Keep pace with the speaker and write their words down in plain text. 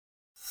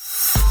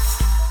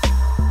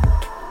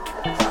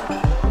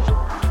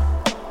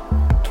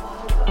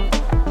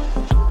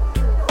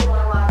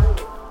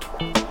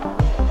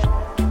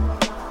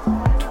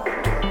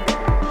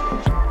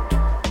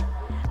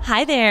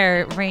Hi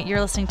there. You're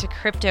listening to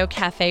Crypto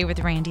Café with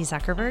Randi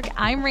Zuckerberg.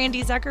 I'm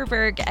Randi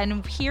Zuckerberg,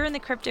 and here in the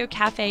Crypto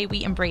Café,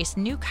 we embrace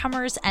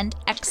newcomers and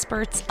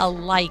experts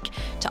alike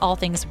to all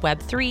things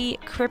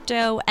Web3,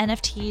 crypto,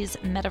 NFTs,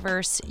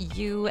 metaverse,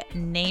 you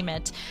name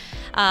it.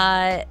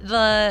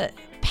 The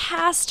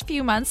past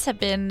few months have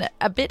been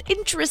a bit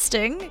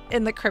interesting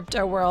in the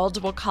crypto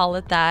world, we'll call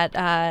it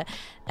that.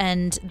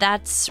 And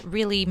that's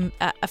really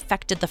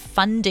affected the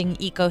funding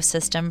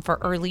ecosystem for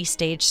early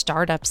stage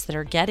startups that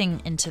are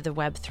getting into the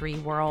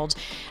Web3 world.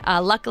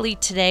 Luckily,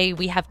 today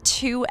we have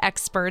two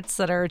experts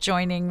that are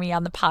joining me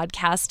on the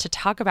podcast to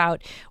talk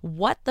about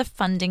what the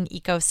funding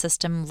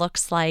ecosystem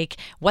looks like,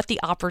 what the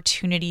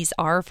opportunities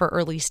are for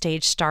early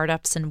stage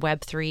startups in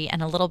Web3,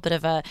 and a little bit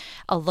of a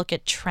look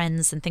at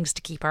trends and things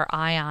to keep our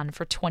eye on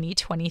for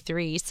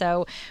 2023.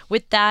 So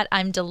with that,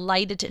 I'm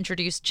delighted to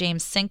introduce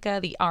James Sinka,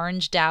 the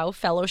Orange DAO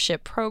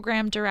Fellowship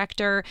Program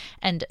Director,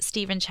 and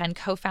Stephen Chien,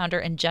 co-founder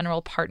and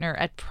general partner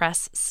at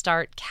Press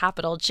Start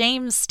Capital.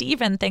 James,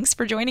 Stephen, thanks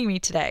for joining me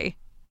today.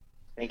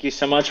 Thank you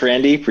so much,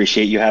 Randy.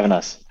 Appreciate you having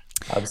us.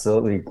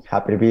 Absolutely.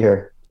 Happy to be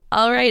here.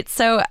 All right.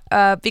 So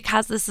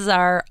because this is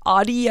our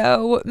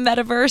audio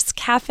metaverse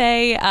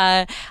cafe,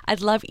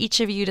 I'd love each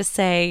of you to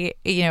say,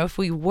 if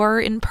we were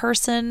in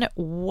person,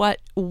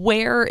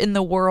 where in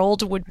the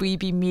world would we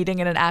be meeting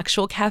in an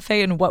actual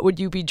cafe, and what would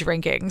you be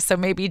drinking? So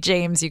maybe,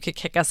 James, you could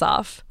kick us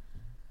off.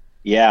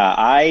 Yeah,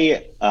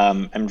 I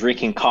am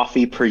drinking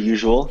coffee per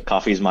usual.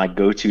 Coffee is my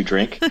go-to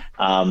drink.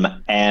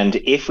 And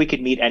if we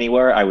could meet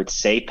anywhere, I would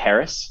say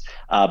Paris.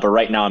 But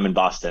right now I'm in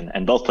Boston,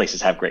 and both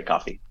places have great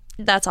coffee.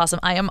 That's awesome.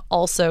 I am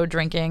also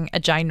drinking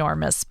a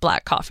ginormous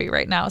black coffee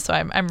right now, so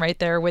I'm right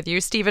there with you.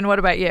 Stephen, what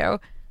about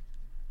you?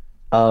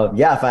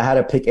 Yeah, if I had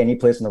to pick any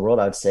place in the world,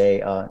 I'd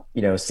say,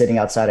 sitting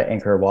outside of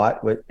Angkor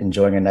Wat with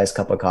enjoying a nice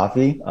cup of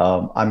coffee.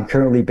 I'm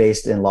currently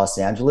based in Los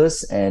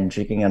Angeles and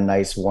drinking a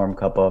nice warm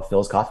cup of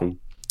Phil's coffee.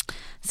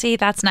 See,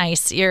 that's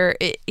nice. You're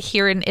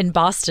here in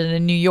Boston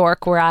and New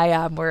York, where I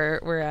am.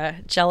 We're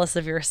jealous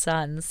of your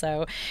son,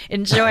 so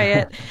enjoy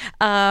it.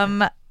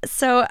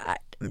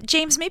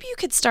 James, maybe you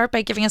could start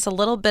by giving us a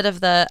little bit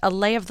of a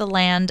lay of the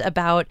land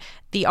about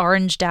the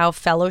Orange DAO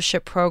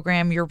Fellowship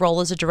Program, your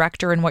role as a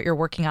director, and what you're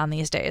working on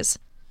these days.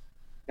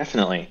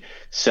 Definitely.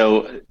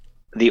 So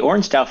the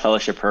Orange DAO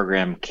Fellowship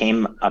Program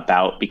came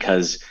about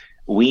because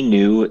we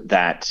knew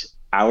that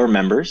our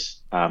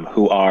members,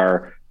 who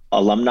are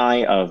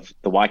alumni of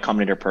the Y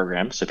Combinator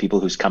program, so people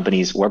whose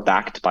companies were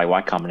backed by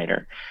Y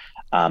Combinator,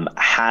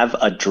 have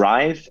a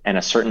drive and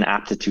a certain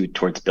aptitude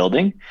towards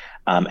building.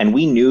 And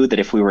we knew that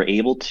if we were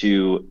able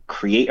to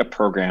create a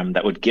program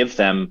that would give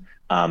them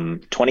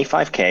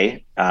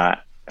 $25K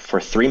for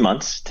 3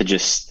 months to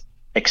just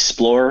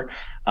explore,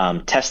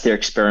 test their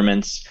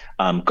experiments,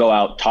 go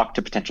out, talk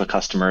to potential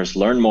customers,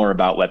 learn more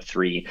about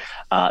Web3,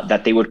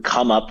 that they would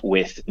come up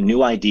with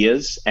new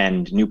ideas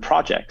and new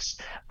projects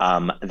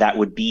that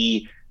would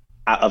be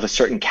of a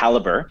certain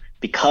caliber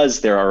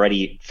because they're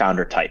already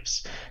founder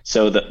types.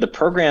 So the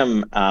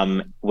program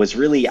was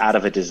really out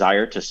of a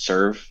desire to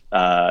serve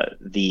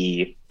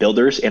the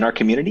builders in our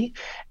community.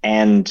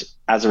 And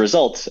as a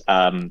result,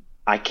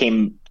 I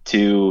came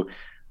to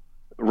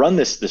run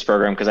this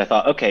program because I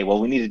thought, okay, well,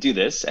 we need to do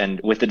this.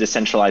 And with the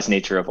decentralized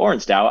nature of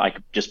Orange DAO, I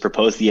could just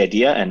propose the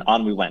idea and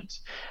on we went.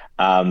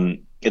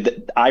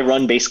 I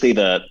run basically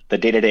the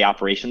day-to-day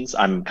operations.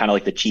 I'm kind of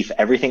like the chief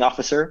everything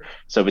officer.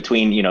 So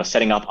between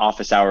setting up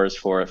office hours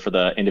for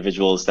the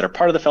individuals that are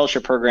part of the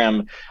fellowship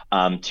program,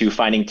 to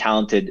finding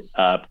talented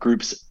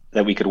groups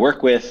that we could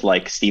work with,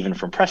 like Stephen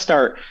from Press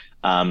Start,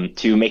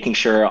 to making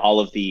sure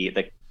all of the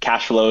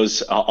cash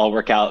flows all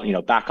work out,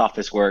 back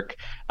office work,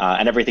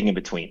 and everything in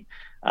between.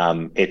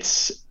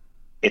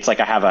 It's like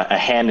I have a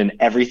hand in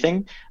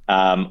everything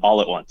all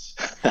at once.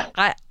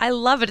 I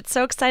love it. It's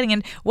so exciting.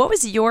 And what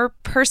was your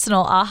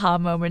personal aha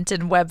moment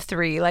in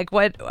Web3? Like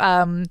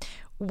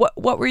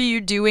what were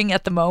you doing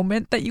at the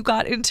moment that you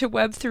got into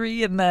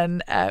Web3, and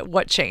then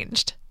what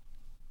changed?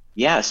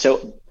 Yeah,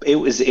 so it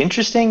was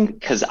interesting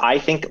because I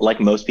think, like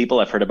most people,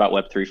 I've heard about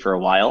Web3 for a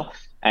while,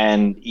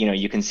 and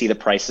you can see the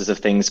prices of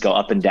things go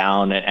up and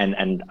down,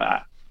 and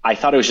I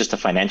thought it was just a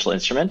financial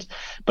instrument,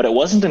 but it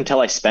wasn't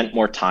until I spent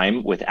more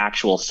time with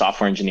actual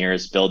software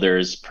engineers,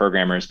 builders,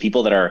 programmers,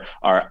 people that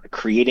are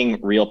creating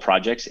real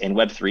projects in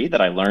Web3 that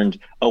I learned,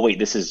 oh wait,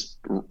 this is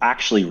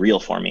actually real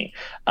for me.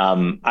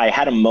 I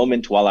had a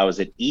moment while I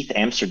was at ETH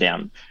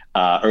Amsterdam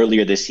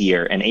earlier this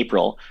year in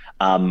April,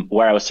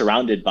 where I was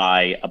surrounded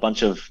by a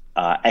bunch of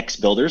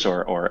ex-builders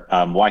or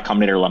Y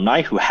Combinator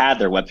alumni who had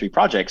their Web3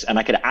 projects, and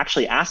I could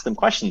actually ask them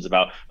questions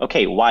about,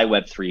 okay, why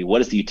Web3?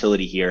 What is the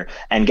utility here?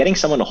 And getting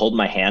someone to hold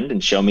my hand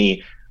and show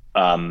me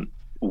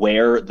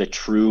where the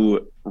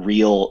true,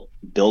 real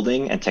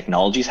building and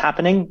technology is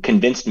happening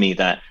convinced me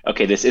that,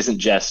 okay, this isn't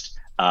just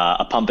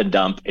a pump and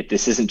dump.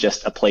 This isn't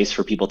just a place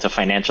for people to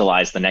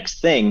financialize the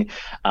next thing,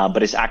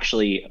 but it's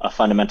actually a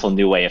fundamental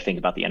new way of thinking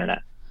about the internet.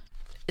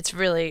 It's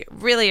really,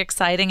 really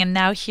exciting. And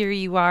now here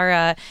you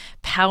are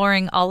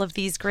powering all of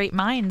these great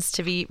minds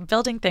to be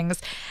building things.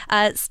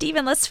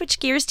 Stephen, let's switch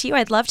gears to you.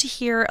 I'd love to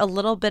hear a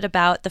little bit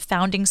about the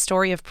founding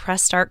story of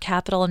Press Start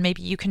Capital, and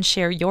maybe you can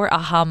share your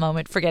aha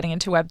moment for getting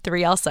into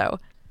Web3 also.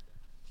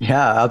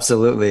 Yeah,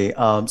 absolutely.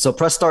 So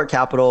Press Start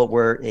Capital,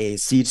 we're a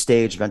seed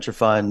stage venture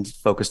fund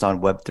focused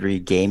on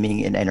Web3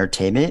 gaming and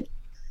entertainment.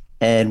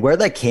 And where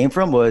that came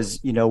from was,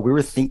 we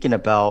were thinking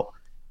about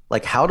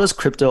like, how does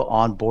crypto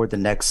onboard the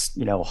next,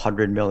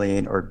 100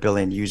 million or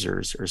billion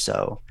users or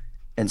so?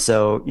 And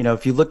so,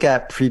 if you look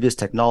at previous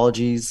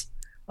technologies,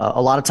 a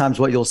lot of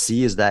times what you'll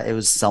see is that it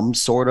was some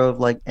sort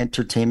of like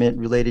entertainment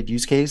related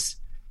use case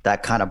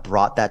that kind of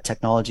brought that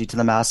technology to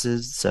the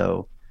masses.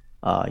 So,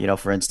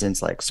 for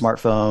instance, like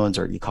smartphones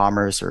or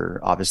e-commerce or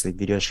obviously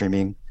video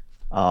streaming.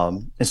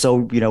 And so,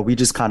 we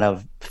just kind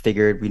of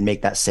figured we'd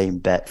make that same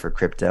bet for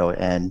crypto.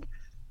 And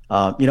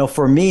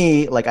for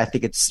me, like I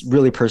think it's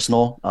really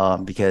personal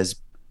because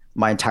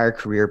my entire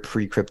career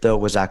pre-crypto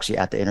was actually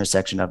at the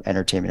intersection of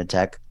entertainment and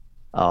tech.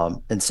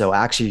 And so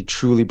I actually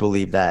truly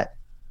believe that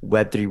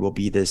Web3 will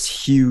be this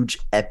huge,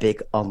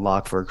 epic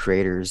unlock for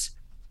creators,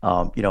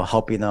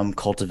 helping them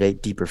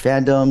cultivate deeper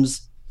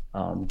fandoms,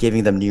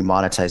 giving them new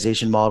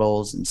monetization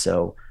models. And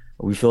so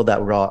we feel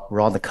that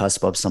we're on the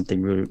cusp of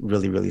something really,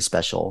 really, really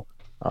special.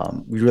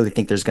 We really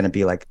think there's going to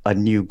be like a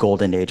new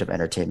golden age of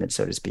entertainment,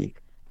 so to speak.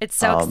 It's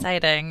so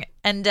exciting.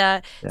 And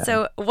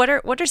so what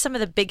are some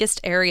of the biggest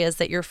areas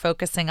that you're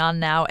focusing on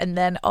now? And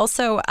then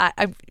also,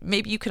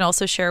 maybe you can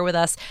also share with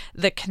us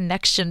the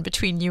connection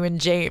between you and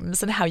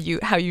James and how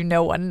you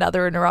know one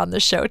another and are on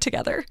the show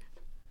together.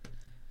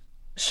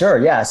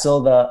 Sure. Yeah.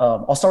 So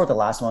I'll start with the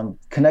last one.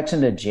 Connection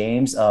to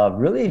James,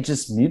 really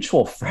just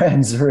mutual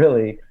friends,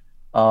 really.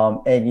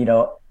 And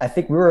I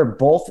think we were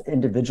both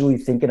individually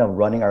thinking of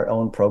running our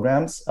own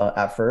programs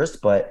at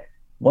first, but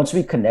once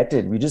we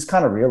connected, we just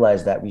kind of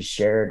realized that we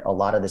shared a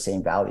lot of the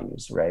same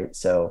values, right?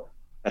 So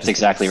that's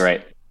exactly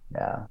right.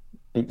 Yeah,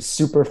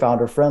 super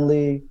founder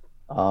friendly,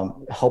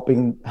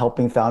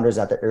 helping founders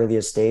at the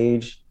earliest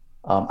stage.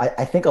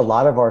 I think a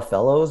lot of our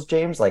fellows,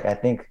 James, like I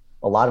think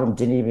a lot of them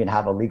didn't even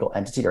have a legal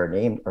entity or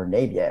name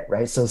yet,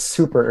 right? So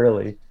super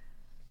early.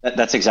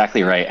 That's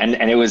exactly right.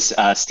 And it was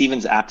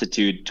Stephen's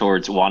aptitude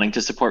towards wanting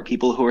to support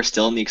people who are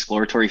still in the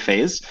exploratory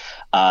phase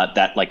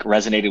that like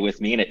resonated with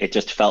me. And it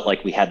just felt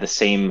like we had the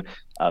same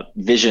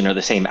vision or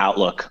the same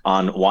outlook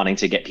on wanting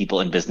to get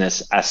people in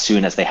business as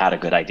soon as they had a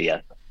good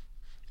idea.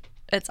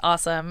 It's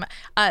awesome.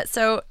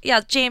 So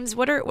yeah, James,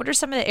 what are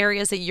some of the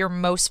areas that you're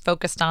most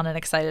focused on and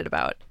excited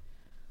about?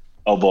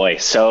 Oh boy.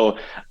 So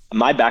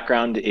my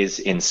background is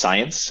in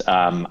science.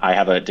 I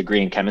have a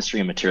degree in chemistry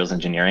and materials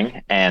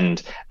engineering.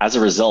 And as a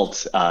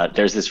result,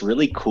 there's this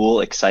really cool,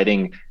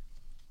 exciting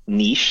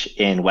niche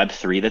in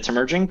Web3 that's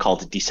emerging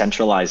called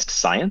decentralized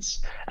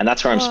science. And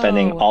that's where I'm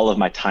spending all of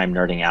my time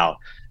nerding out.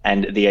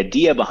 And the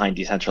idea behind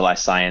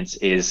decentralized science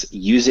is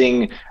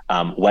using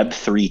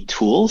Web3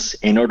 tools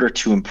in order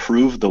to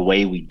improve the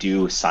way we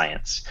do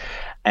science.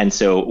 And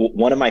so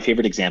one of my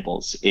favorite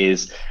examples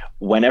is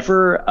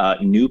whenever a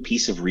new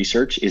piece of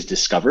research is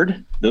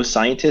discovered, those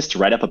scientists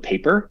write up a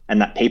paper and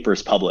that paper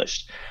is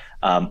published.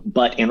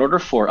 But in order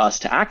for us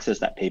to access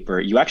that paper,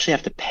 you actually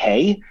have to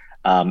pay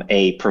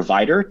a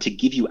provider to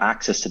give you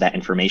access to that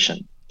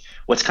information.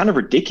 What's kind of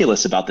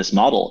ridiculous about this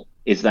model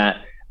is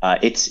that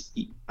it's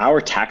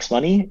our tax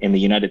money in the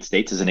United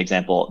States, as an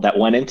example, that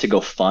went in to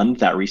go fund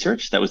that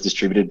research that was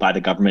distributed by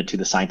the government to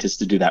the scientists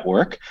to do that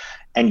work.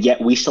 And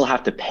yet we still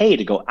have to pay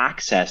to go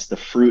access the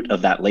fruit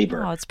of that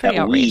labor that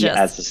outrageous. We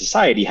as a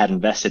society had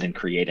invested in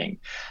creating.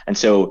 And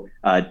so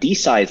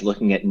DeSci is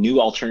looking at new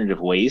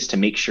alternative ways to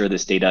make sure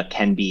this data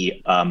can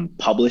be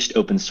published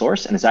open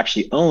source and is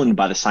actually owned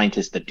by the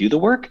scientists that do the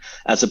work,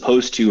 as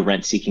opposed to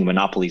rent-seeking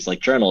monopolies like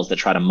journals that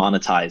try to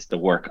monetize the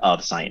work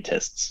of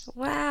scientists.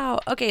 Wow.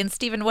 Okay. And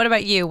Stephen, what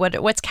about you?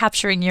 What's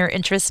capturing your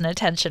interest and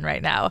attention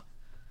right now?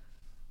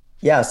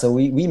 Yeah, so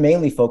we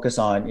mainly focus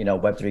on,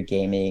 Web3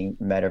 gaming,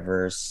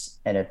 metaverse,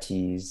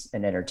 NFTs,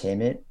 and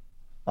entertainment.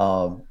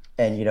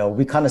 And,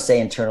 we kind of say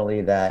internally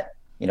that,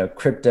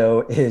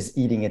 crypto is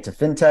eating into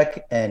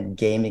fintech and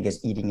gaming is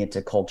eating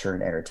into culture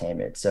and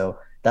entertainment. So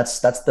that's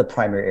the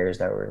primary areas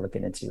that we're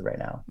looking into right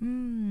now.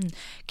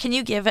 Can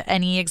you give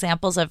any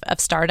examples of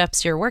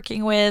startups you're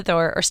working with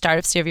or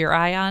startups you have your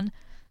eye on?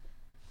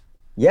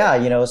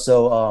 Yeah,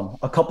 so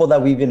a couple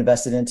that we've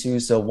invested into.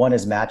 So one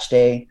is Match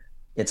Day.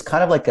 It's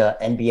kind of like a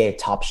NBA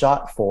Top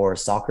Shot for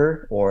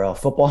soccer or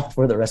football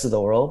for the rest of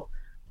the world.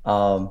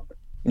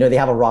 They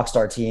have a rock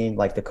star team.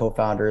 Like the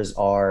co-founders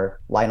are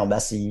Lionel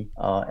Messi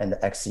and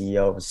the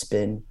ex-CEO of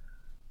Spin.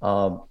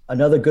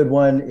 Another good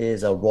one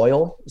is a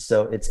Royal.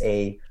 So it's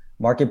a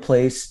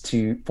marketplace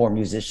for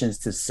musicians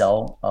to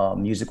sell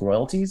music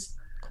royalties.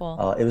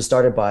 Cool. It was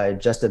started by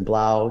Justin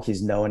Blau.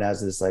 He's known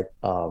as this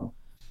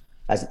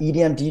as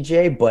EDM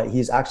DJ, but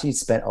he's actually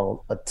spent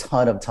a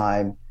ton of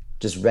time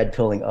just red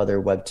pilling other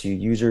Web2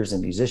 users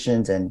and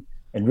musicians and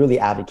really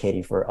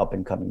advocating for up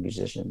and coming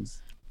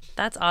musicians.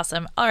 That's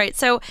awesome. All right.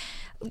 So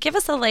give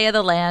us a lay of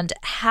the land.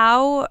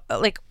 How,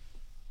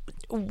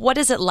 what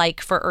is it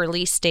like for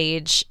early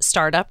stage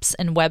startups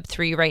in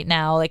Web3 right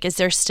now? Like, is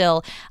there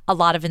still a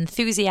lot of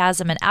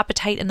enthusiasm and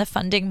appetite in the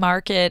funding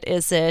market?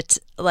 Is it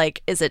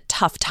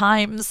tough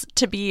times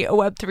to be a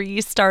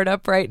Web3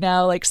 startup right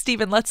now? Like,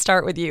 Stephen, let's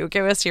start with you.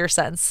 Give us your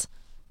sense.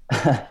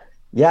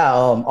 Yeah,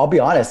 I'll be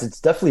honest, it's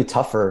definitely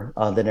tougher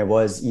than it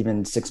was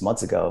even 6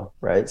 months ago,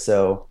 right?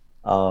 So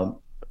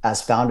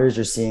as founders,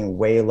 you're seeing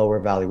way lower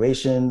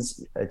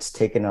valuations. It's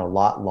taken a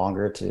lot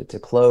longer to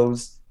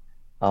close.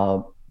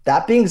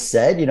 That being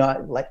said,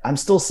 I'm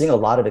still seeing a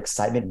lot of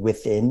excitement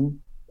within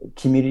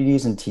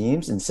communities and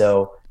teams. And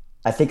so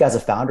I think as a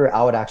founder,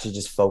 I would actually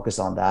just focus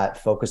on that,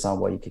 focus on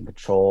what you can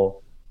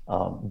control,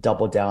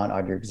 double down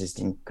on your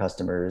existing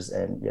customers.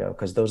 And,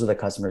 because those are the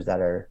customers that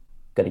are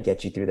going to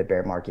get you through the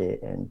bear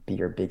market and be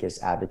your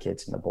biggest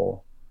advocates in the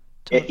bull.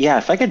 Yeah,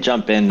 if I could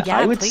jump in, Yeah,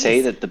 I would please.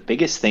 say that the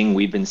biggest thing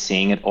we've been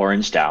seeing at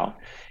Orange DAO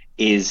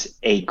is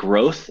a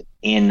growth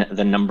in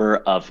the number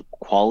of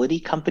quality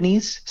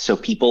companies. So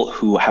people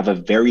who have a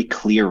very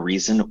clear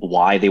reason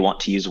why they want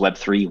to use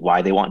Web3,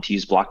 why they want to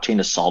use blockchain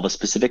to solve a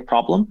specific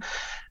problem.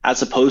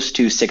 As opposed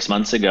to 6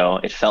 months ago,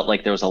 it felt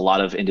like there was a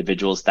lot of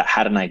individuals that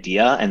had an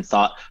idea and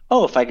thought,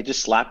 oh, if I could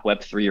just slap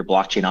Web3 or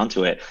blockchain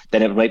onto it,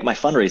 then it would make my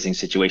fundraising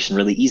situation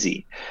really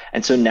easy.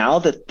 And so now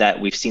that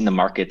we've seen the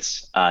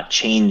markets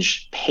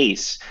change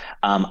pace,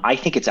 I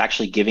think it's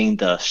actually giving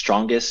the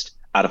strongest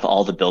out of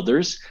all the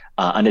builders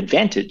an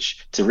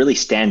advantage to really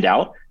stand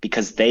out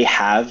because they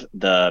have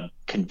the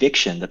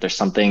conviction that there's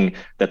something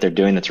that they're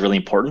doing that's really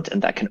important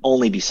and that can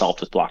only be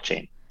solved with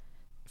blockchain.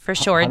 For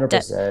sure.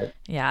 100%.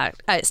 Yeah.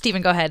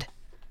 Stephen, go ahead.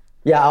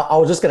 Yeah, I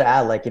was just going to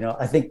add,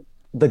 I think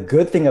the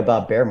good thing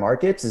about bear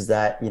markets is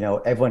that,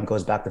 everyone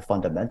goes back to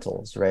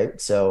fundamentals, right?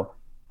 So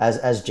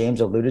as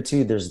James alluded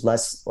to, there's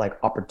less like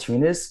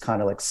opportunists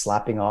kind of like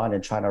slapping on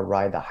and trying to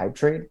ride the hype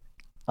train.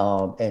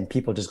 And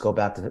people just go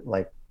back to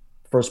like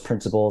first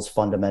principles,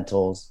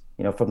 fundamentals,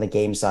 from the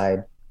game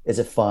side. Is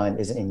it fun?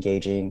 Is it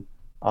engaging?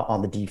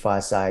 On the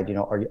DeFi side,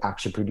 are you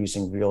actually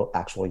producing real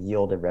actual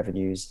yield and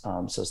revenues?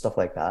 So stuff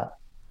like that.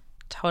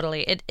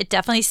 Totally. It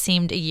definitely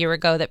seemed a year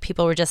ago that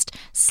people were just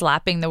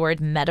slapping the word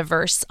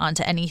metaverse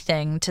onto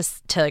anything to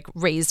like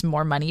raise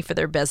more money for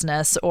their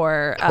business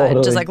or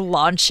just like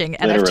launching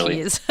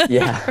Literally.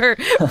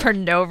 NFTs for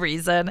no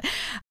reason.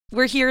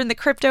 We're here in the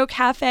Crypto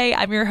Café.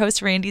 I'm your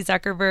host, Randi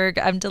Zuckerberg.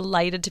 I'm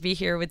delighted to be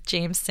here with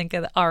James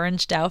Sinka, the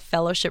Orange DAO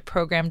Fellowship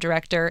Program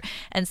Director,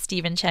 and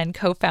Stephen Chien,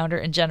 co-founder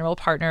and general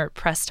partner at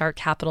Press Start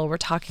Capital. We're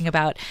talking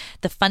about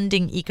the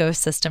funding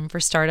ecosystem for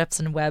startups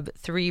in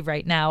Web3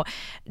 right now.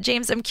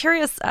 James, I'm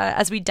curious,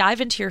 as we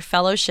dive into your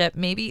fellowship,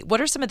 maybe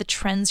what are some of the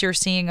trends you're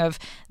seeing of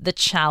the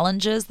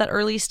challenges that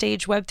early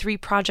stage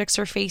Web3 projects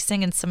are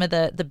facing and some of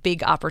the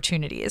big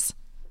opportunities?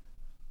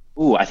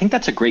 Ooh, I think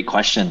that's a great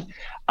question.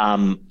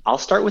 I'll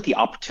start with the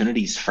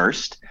opportunities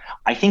first.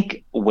 I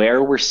think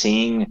where we're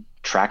seeing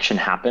traction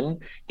happen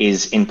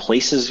is in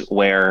places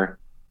where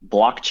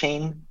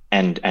blockchain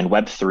and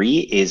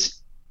Web3 is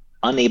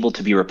unable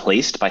to be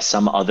replaced by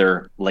some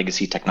other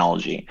legacy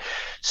technology.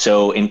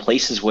 So in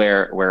places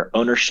where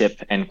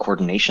ownership and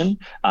coordination,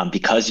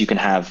 because you can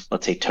have,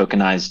 let's say,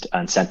 tokenized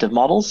incentive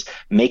models,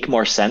 make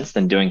more sense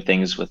than doing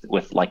things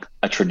with like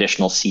a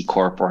traditional C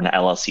Corp or an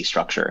LLC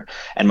structure.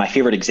 And my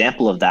favorite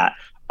example of that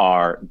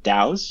are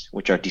DAOs,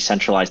 which are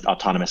decentralized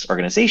autonomous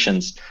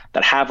organizations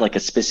that have like a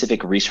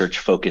specific research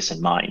focus in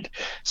mind.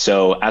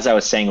 So as I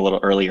was saying a little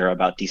earlier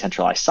about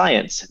decentralized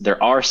science,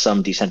 there are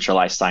some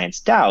decentralized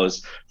science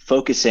DAOs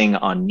focusing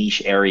on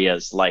niche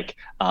areas like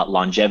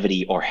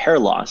longevity or hair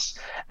loss.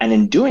 And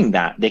in doing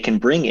that, they can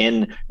bring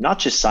in not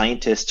just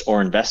scientists or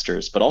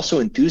investors, but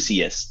also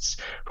enthusiasts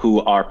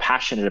who are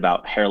passionate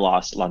about hair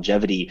loss,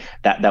 longevity,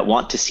 that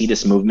want to see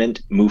this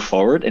movement move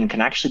forward and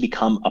can actually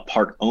become a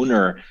part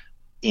owner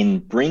in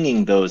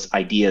bringing those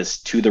ideas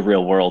to the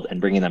real world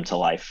and bringing them to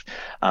life.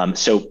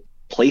 So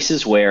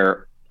places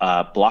where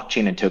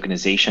blockchain and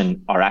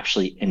tokenization are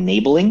actually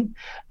enabling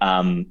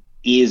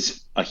is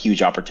a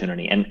huge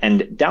opportunity. And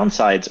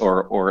downsides,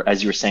 or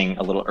as you were saying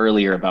a little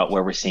earlier about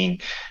where we're seeing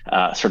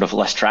sort of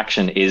less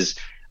traction is,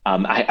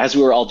 as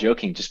we were all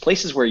joking, just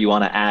places where you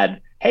want to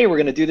add, hey, we're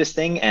going to do this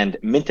thing and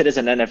mint it as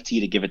an NFT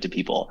to give it to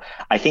people.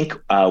 I think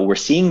we're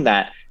seeing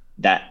that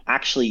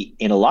actually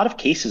in a lot of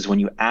cases, when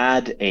you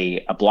add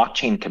a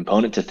blockchain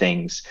component to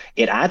things,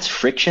 it adds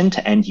friction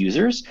to end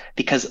users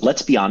because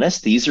let's be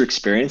honest, the user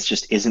experience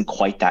just isn't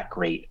quite that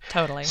great.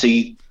 Totally. So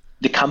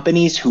the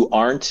companies who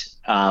aren't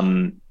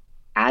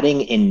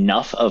adding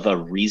enough of a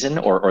reason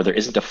or there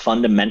isn't a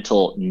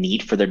fundamental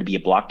need for there to be a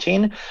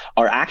blockchain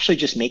are actually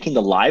just making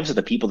the lives of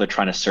the people they're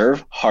trying to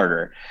serve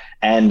harder.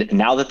 And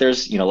now that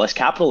there's less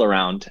capital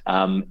around,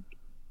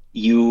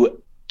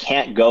 you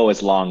can't go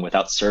as long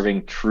without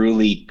serving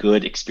truly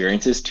good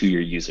experiences to your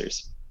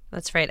users.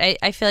 That's right.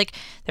 I feel like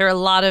there are a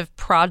lot of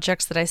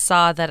projects that I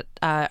saw that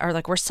are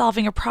like, we're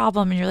solving a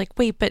problem. And you're like,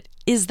 wait, but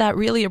is that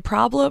really a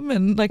problem?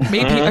 And like,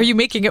 maybe are you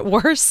making it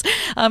worse?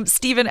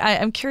 Stephen,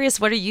 I'm curious,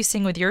 what are you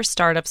seeing with your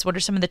startups? What are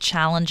some of the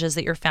challenges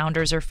that your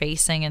founders are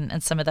facing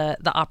and some of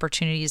the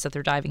opportunities that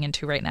they're diving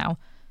into right now?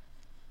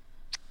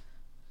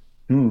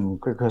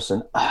 Good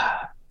question.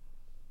 I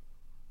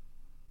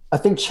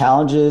think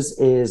challenges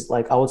is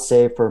like I would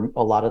say for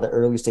a lot of the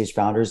early stage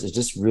founders is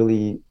just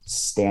really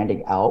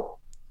standing out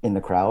in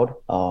the crowd.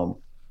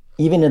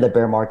 Even in the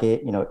bear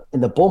market,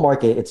 in the bull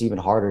market, it's even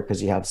harder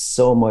because you have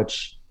so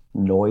much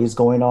noise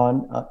going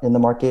on in the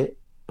market.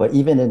 But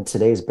even in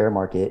today's bear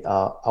market,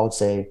 I would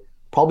say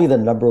probably the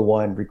number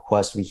one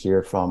request we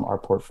hear from our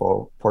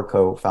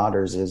portco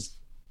founders is,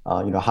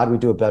 how do we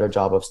do a better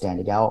job of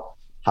standing out?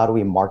 How do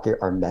we market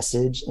our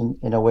message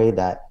in a way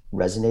that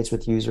resonates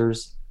with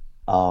users?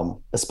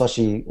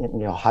 Especially,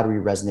 how do we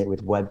resonate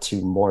with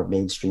Web2 more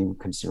mainstream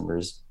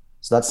consumers?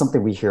 So that's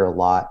something we hear a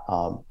lot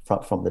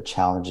from the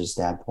challenges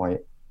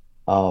standpoint.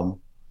 Um,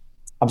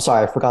 I'm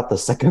sorry, I forgot the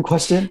second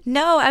question.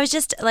 No, I was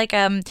just like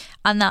on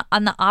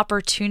the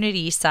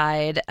opportunity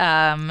side.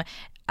 I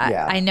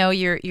Yeah. know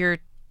you're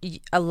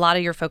a lot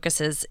of your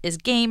focus is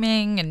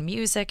gaming and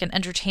music and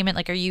entertainment.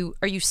 Like, are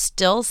you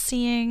still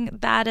seeing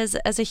that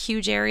as a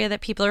huge area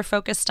that people are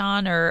focused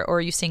on, or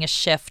are you seeing a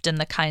shift in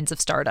the kinds of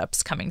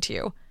startups coming to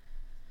you?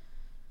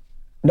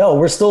 No,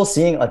 we're still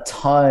seeing a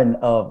ton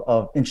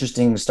of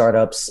interesting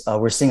startups.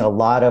 We're seeing a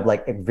lot of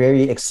like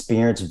very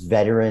experienced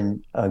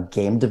veteran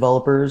game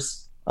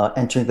developers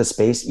entering the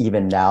space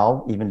even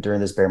now, even during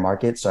this bear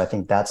market. So I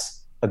think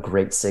that's a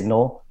great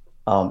signal.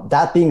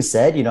 That being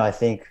said, I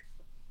think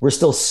we're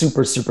still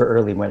super, super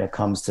early when it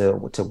comes to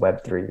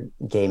Web3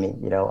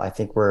 gaming. I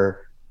think we're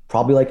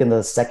probably like in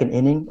the second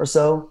inning or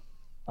so.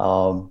 A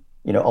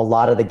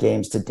lot of the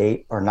games to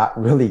date are not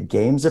really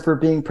games, if we're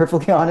being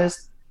perfectly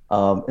honest.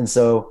 And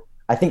so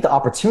I think the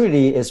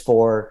opportunity is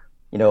for,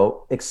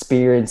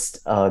 experienced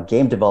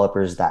game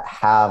developers that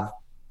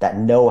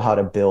know how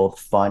to build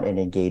fun and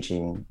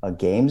engaging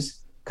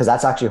games, because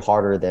that's actually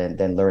harder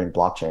than learning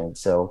blockchain.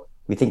 So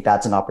we think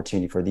that's an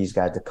opportunity for these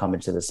guys to come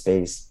into the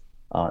space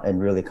and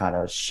really kind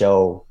of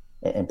show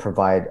and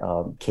provide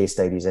case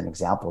studies and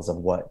examples of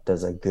what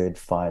does a good,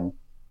 fun,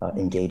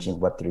 engaging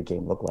Web3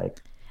 game look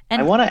like. I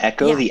And want to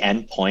echo yeah, the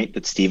end point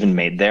that Stephen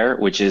made there,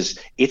 which is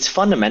it's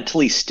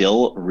fundamentally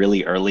still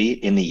really early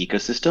in the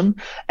ecosystem,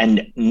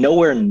 and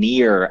nowhere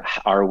near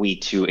are we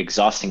to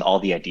exhausting all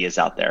the ideas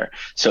out there.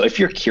 So if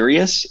you're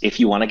curious, if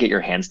you want to get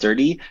your hands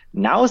dirty,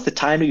 now is the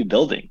time to be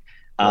building.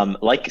 Yep.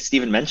 Like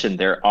Stephen mentioned,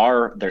 there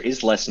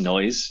is less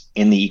noise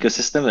in the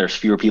ecosystem. There's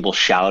fewer people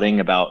shouting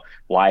about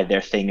why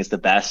their thing is the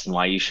best and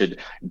why you should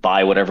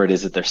buy whatever it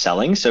is that they're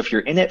selling. So if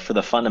you're in it for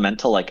the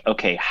fundamental, like,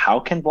 okay, how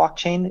can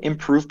blockchain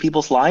improve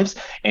people's lives?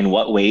 In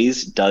what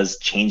ways does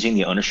changing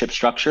the ownership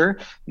structure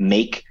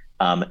make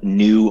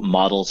new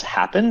models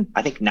happen?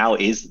 I think now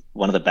is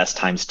one of the best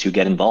times to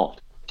get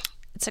involved.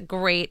 it's a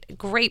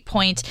great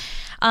point.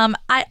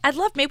 I'd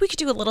love, maybe we could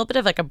do a little bit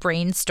of like a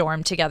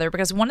brainstorm together,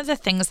 because one of the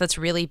things that's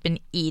really been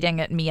eating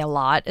at me a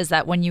lot is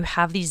that when you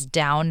have these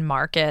down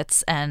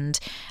markets and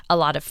a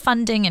lot of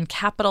funding and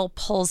capital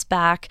pulls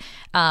back,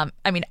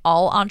 I mean,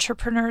 all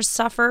entrepreneurs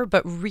suffer,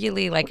 but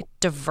really like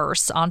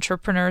diverse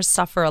entrepreneurs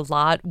suffer a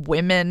lot.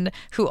 Women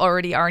who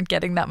already aren't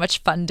getting that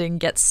much funding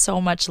get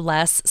so much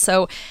less.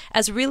 So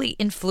as really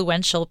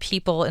influential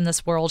people in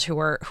this world who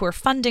are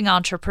funding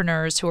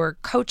entrepreneurs, who are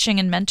coaching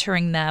and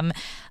mentoring them,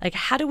 like,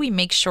 how do we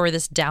make sure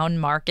this down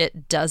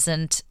market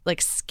doesn't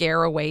like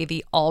scare away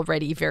the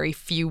already very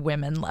few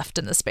women left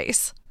in the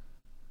space?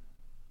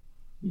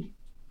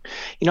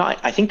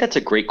 I think that's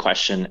a great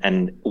question.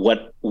 And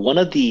what one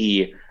of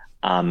the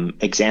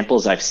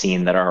examples I've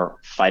seen that are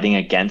fighting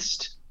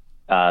against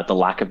the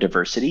lack of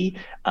diversity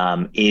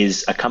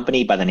is a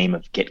company by the name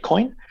of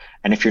Gitcoin.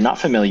 And if you're not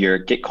familiar,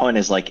 Gitcoin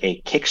is like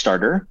a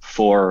Kickstarter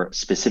for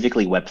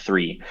specifically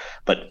Web3.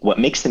 But what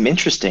makes them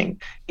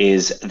interesting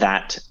is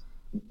that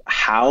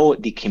how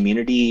the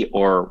community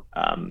or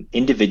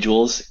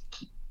individuals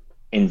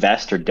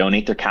invest or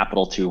donate their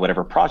capital to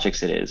whatever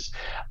projects it is,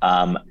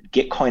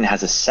 Gitcoin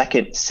has a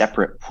second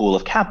separate pool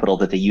of capital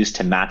that they use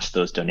to match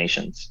those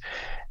donations.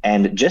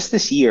 And just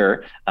this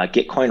year,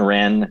 Gitcoin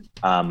ran,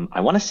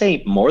 I want to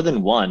say, more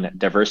than one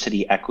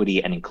diversity,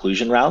 equity, and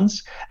inclusion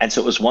rounds. And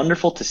so it was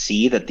wonderful to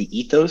see that the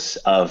ethos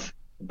of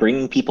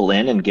bringing people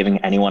in and giving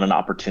anyone an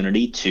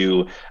opportunity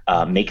to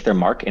make their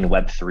mark in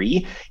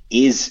Web3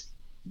 is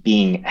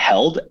being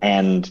held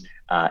and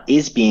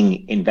is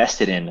being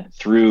invested in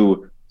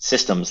through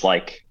systems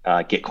like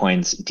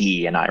Gitcoin's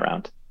DE and I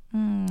round.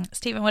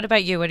 Stephen, what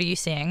about you? What are you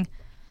seeing?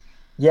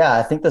 Yeah,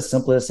 I think the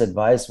simplest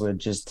advice would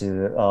just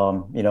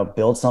to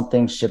build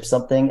something, ship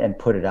something, and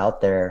put it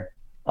out there.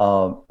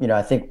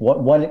 I think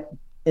one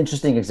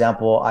interesting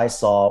example I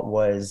saw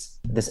was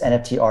this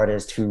NFT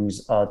artist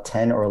who's a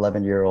 10 or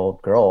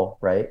 11-year-old girl,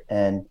 right?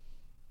 And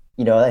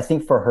I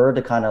think for her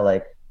to kind of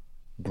like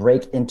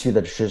break into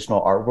the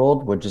traditional art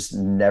world would just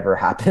never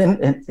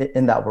happen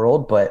in that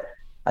world. But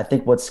I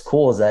think what's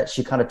cool is that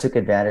she kind of took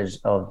advantage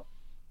of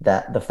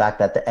the fact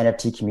that the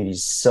NFT community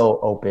is so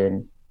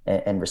open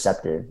and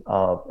receptive.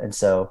 And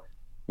so,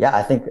 yeah,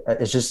 I think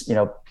it's just,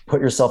 put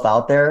yourself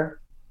out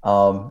there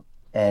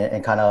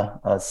and kind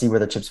of see where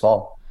the chips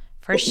fall.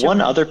 For One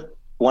sure. other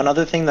One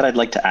other thing that I'd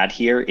like to add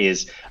here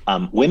is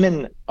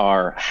women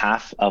are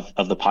half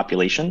of the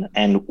population,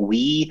 and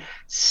we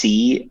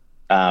see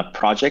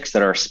projects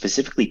that are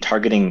specifically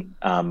targeting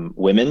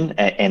women.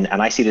 And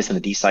I see this in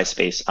the DeSci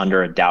space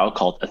under a DAO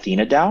called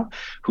Athena DAO,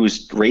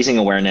 who's raising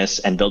awareness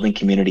and building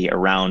community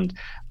around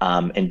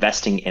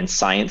investing in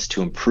science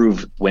to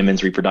improve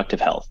women's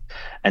reproductive health.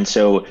 And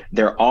so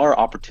there are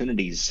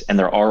opportunities and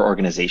there are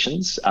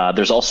organizations.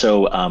 There's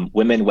also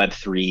Women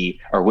Web3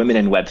 or Women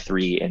in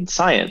Web3 in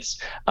Science,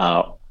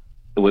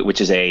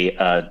 which is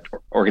a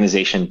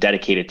organization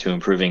dedicated to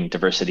improving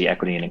diversity,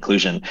 equity, and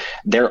inclusion.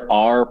 There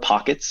are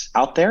pockets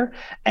out there,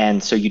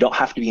 and so you don't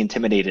have to be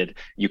intimidated.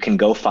 You can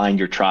go find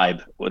your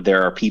tribe.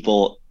 There are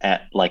people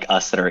like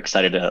us that are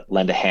excited to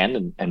lend a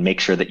hand and make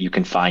sure that you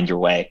can find your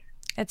way.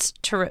 It's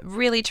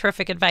really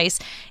terrific advice.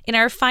 In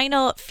our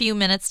final few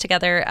minutes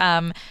together,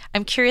 I'm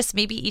curious,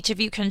 maybe each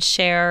of you can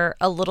share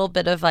a little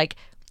bit of like,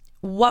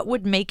 what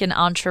would make an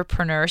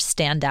entrepreneur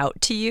stand out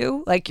to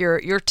you? Like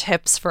your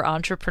tips for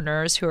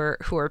entrepreneurs who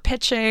are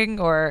pitching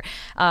or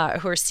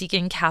who are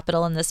seeking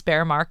capital in this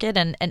bear market,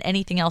 and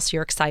anything else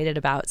you're excited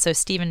about. So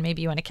Stephen,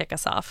 maybe you want to kick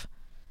us off.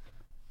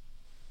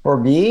 For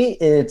me,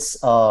 it's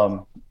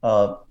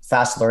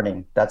fast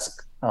learning. That's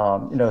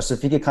so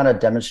if you could kind of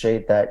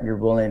demonstrate that you're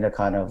willing to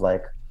kind of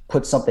like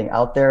put something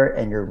out there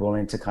and you're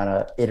willing to kind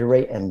of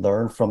iterate and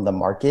learn from the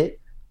market,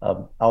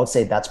 I would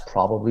say that's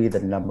probably the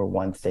number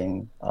one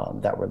thing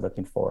that we're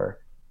looking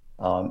for.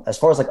 As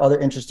far as like other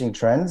interesting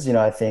trends,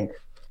 I think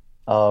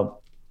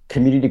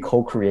community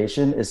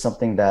co-creation is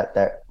something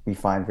that we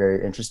find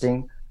very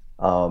interesting.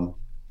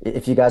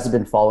 If you guys have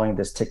been following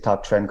this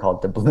TikTok trend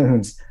called the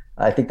balloons,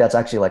 I think that's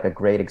actually like a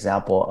great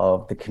example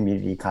of the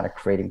community kind of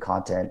creating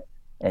content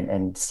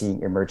and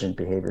seeing emergent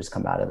behaviors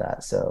come out of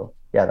that. So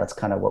yeah, that's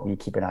kind of what we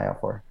keep an eye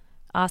out for.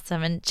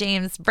 Awesome. And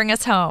James, bring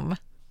us home.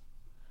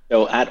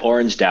 So at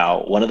Orange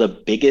DAO, one of the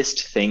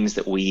biggest things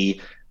that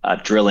we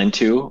drill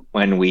into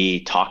when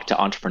we talk to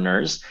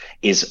entrepreneurs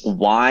is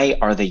why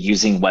are they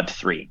using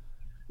Web3?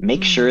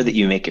 Make sure that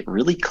you make it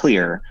really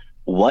clear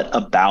what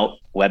about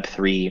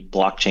Web3,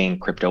 blockchain,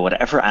 crypto,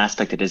 whatever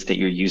aspect it is that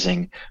you're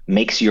using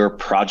makes your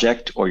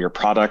project or your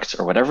product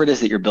or whatever it is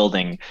that you're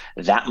building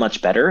that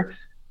much better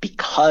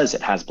because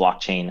it has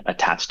blockchain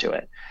attached to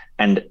it.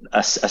 And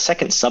a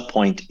second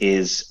subpoint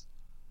is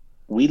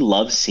we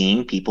love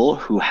seeing people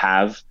who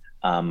have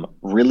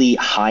really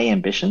high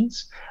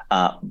ambitions,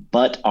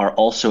 but are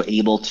also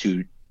able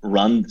to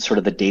run sort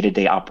of the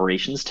day-to-day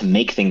operations to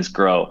make things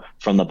grow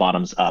from the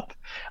bottoms up.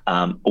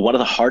 One of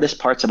the hardest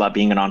parts about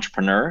being an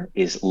entrepreneur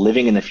is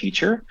living in the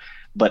future,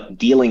 but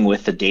dealing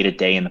with the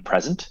day-to-day in the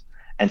present.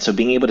 And so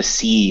being able to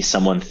see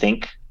someone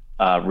think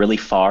really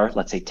far,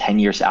 let's say 10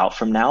 years out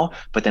from now,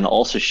 but then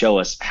also show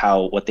us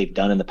how what they've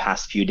done in the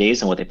past few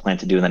days and what they plan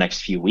to do in the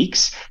next few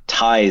weeks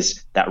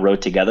ties that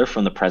road together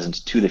from the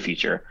present to the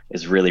future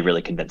is really,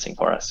 really convincing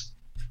for us.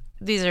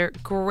 These are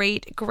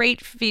great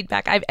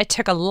feedback. I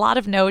took a lot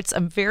of notes.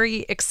 I'm very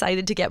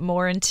excited to get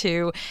more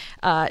into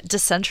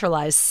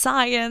decentralized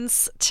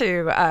science.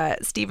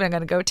 Stephen, I'm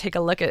going to go take a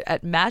look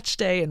at Match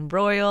Day and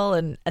Royal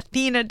and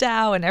Athena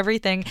DAO and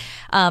everything.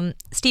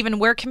 Stephen,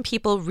 where can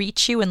people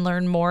reach you and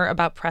learn more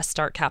about Press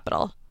Start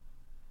Capital?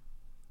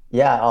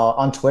 Yeah,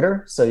 on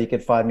Twitter. So you can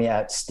find me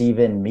at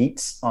Stephen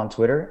Meets on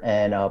Twitter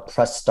and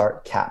Press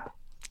Start Cap.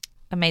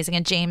 Amazing.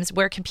 And James,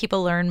 where can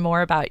people learn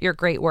more about your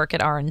great work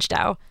at Orange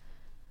DAO?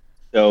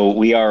 So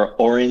we are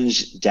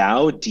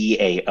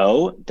OrangeDAO,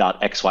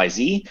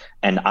 DAO.xyz,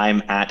 and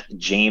I'm at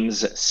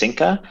James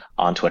Sinka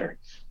on Twitter.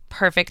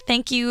 Perfect.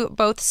 Thank you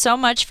both so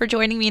much for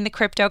joining me in the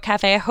Crypto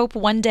Cafe. I hope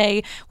one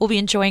day we'll be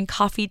enjoying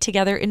coffee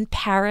together in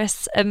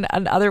Paris and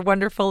other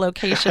wonderful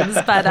locations.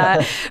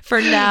 But for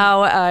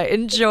now,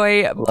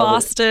 enjoy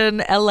Boston,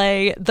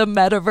 LA, the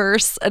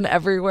metaverse, and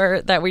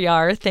everywhere that we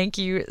are. Thank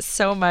you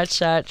so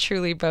much,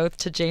 truly both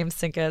to James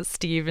Sinka,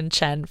 Steve, and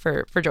Chien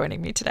for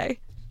joining me today.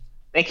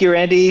 Thank you,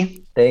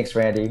 Randy. Thanks,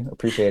 Randy.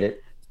 Appreciate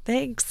it.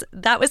 Thanks.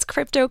 That was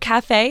Crypto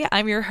Cafe.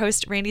 I'm your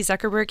host, Randi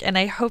Zuckerberg, and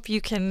I hope you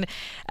can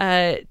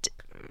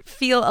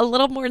feel a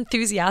little more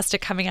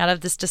enthusiastic coming out of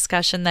this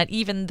discussion that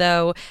even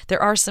though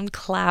there are some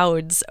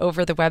clouds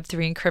over the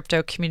Web3 and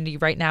crypto community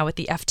right now with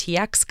the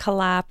FTX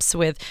collapse,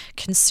 with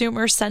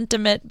consumer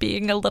sentiment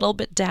being a little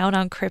bit down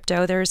on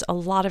crypto, there's a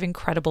lot of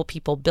incredible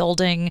people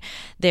building.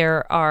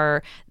 There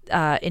are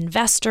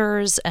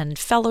investors and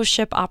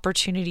fellowship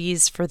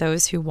opportunities for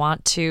those who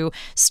want to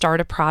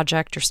start a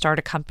project or start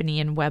a company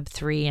in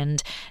Web3,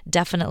 and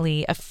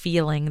definitely a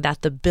feeling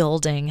that the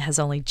building has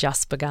only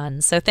just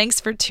begun. So thanks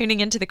for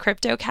tuning into the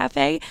Crypto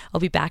Cafe. I'll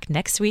be back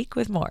next week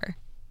with more.